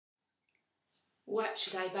what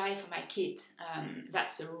should I buy for my kid?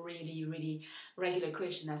 That's a really regular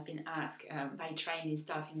question I've been asked by trainees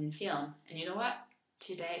starting in film. And you know what?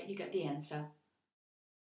 Today you got the answer.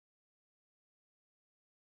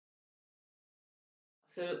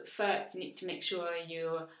 So first you need to make sure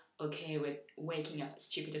you're okay with waking up at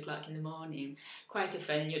stupid o'clock in the morning. Quite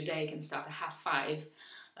often your day can start at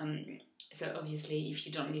 5:30. So obviously if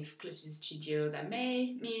you don't live close to the studio, that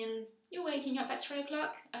may mean you're waking up at 3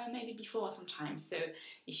 o'clock, maybe before sometimes. So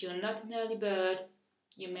if you're not an early bird,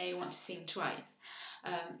 you may want to think twice.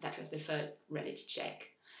 That was the first reality check.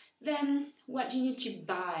 Then what do you need to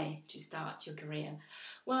buy to start your career?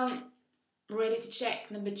 Well, reality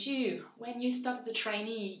check number 2. When you start as a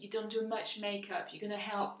trainee, you don't do much makeup. You're going to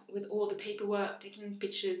help with all the paperwork, taking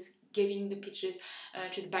pictures, giving the pictures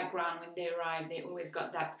to the background when they arrive. They always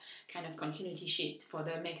got that kind of continuity sheet for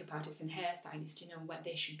the makeup artist and hairstylist to know what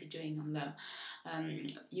they should be doing on them.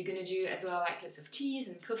 You're going to do as well like lots of teas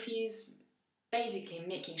and coffees, basically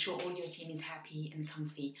making sure all your team is happy and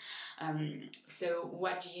comfy. So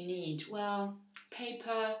what do you need? Well,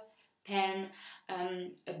 paper, pen,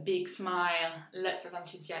 a big smile, lots of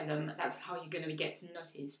enthusiasm. That's how you're going to get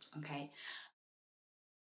noticed, okay?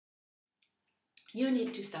 You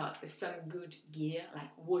need to start with some good gear, like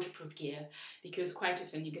waterproof gear, because quite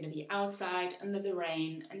often you're going to be outside, under the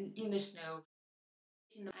rain, and in the snow.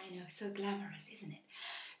 I know, so glamorous, isn't it?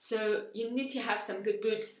 So you need to have some good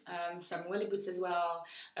boots, some welly boots as well,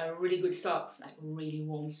 really good socks, like really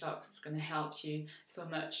warm socks. It's going to help you so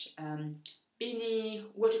much. Beanie,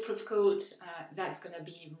 waterproof coat, that's going to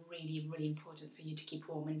be really important for you to keep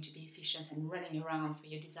warm and to be efficient and running around for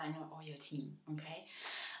your designer or your team, okay?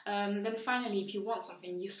 Then finally, if you want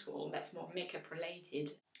something useful that's more makeup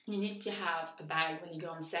related, you need to have a bag when you go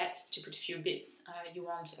on set to put a few bits. You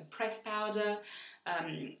want a pressed powder.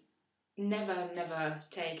 Never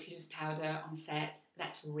take loose powder on set.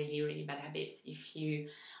 That's really bad habit. If you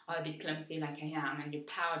are a bit clumsy like I am and your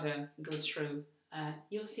powder goes through,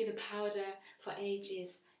 you'll see the powder for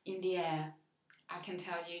ages in the air. I can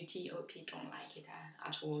tell you DOP don't like it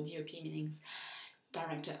at all. DOP means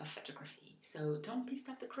director of photography. So don't piss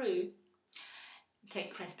off the crew.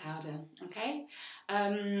 Take pressed powder, okay?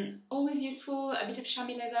 Always useful, a bit of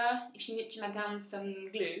chamois leather if you need to mat down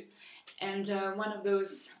some glue, and one of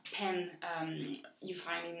those pen you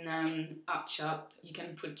find in art shop. You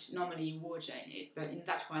can put normally water in it, but in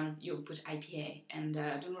that one you'll put IPA, and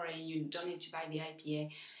don't worry, you don't need to buy the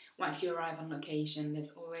IPA. Once you arrive on location,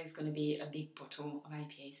 there's always going to be a big bottle of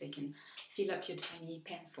IPA, so you can fill up your tiny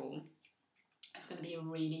pencil. It's going to be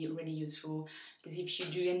really useful, because if you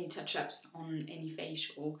do any touch-ups on any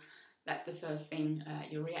facial, that's the first thing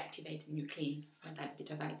you reactivate and you clean with that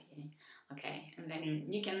bit of IPA. Okay, and then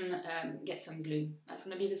you can get some glue. That's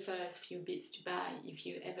going to be the first few bits to buy if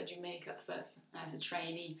you ever do makeup first as a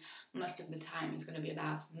trainee. Most of the time it's going to be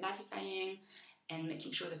about mattifying and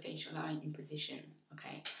making sure the facial are in position,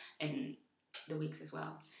 okay, and the wigs as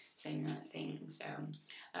well. Same thing. So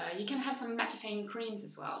you can have some mattifying creams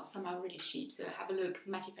as well. Some are really cheap, so have a look.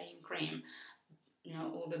 Mattifying cream, you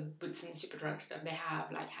know, all the Boots and Superdrug stuff they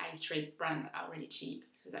have, like high street brand, are really cheap.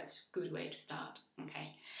 So that's a good way to start.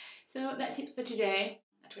 Okay, so that's it for today.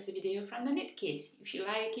 That was a video from the Knit Kit. If you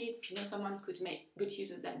like it, if you know someone could make good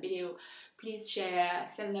use of that video, please share,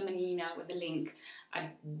 send them an email with the link.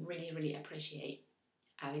 I'd really appreciate.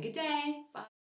 Have a good day. Bye.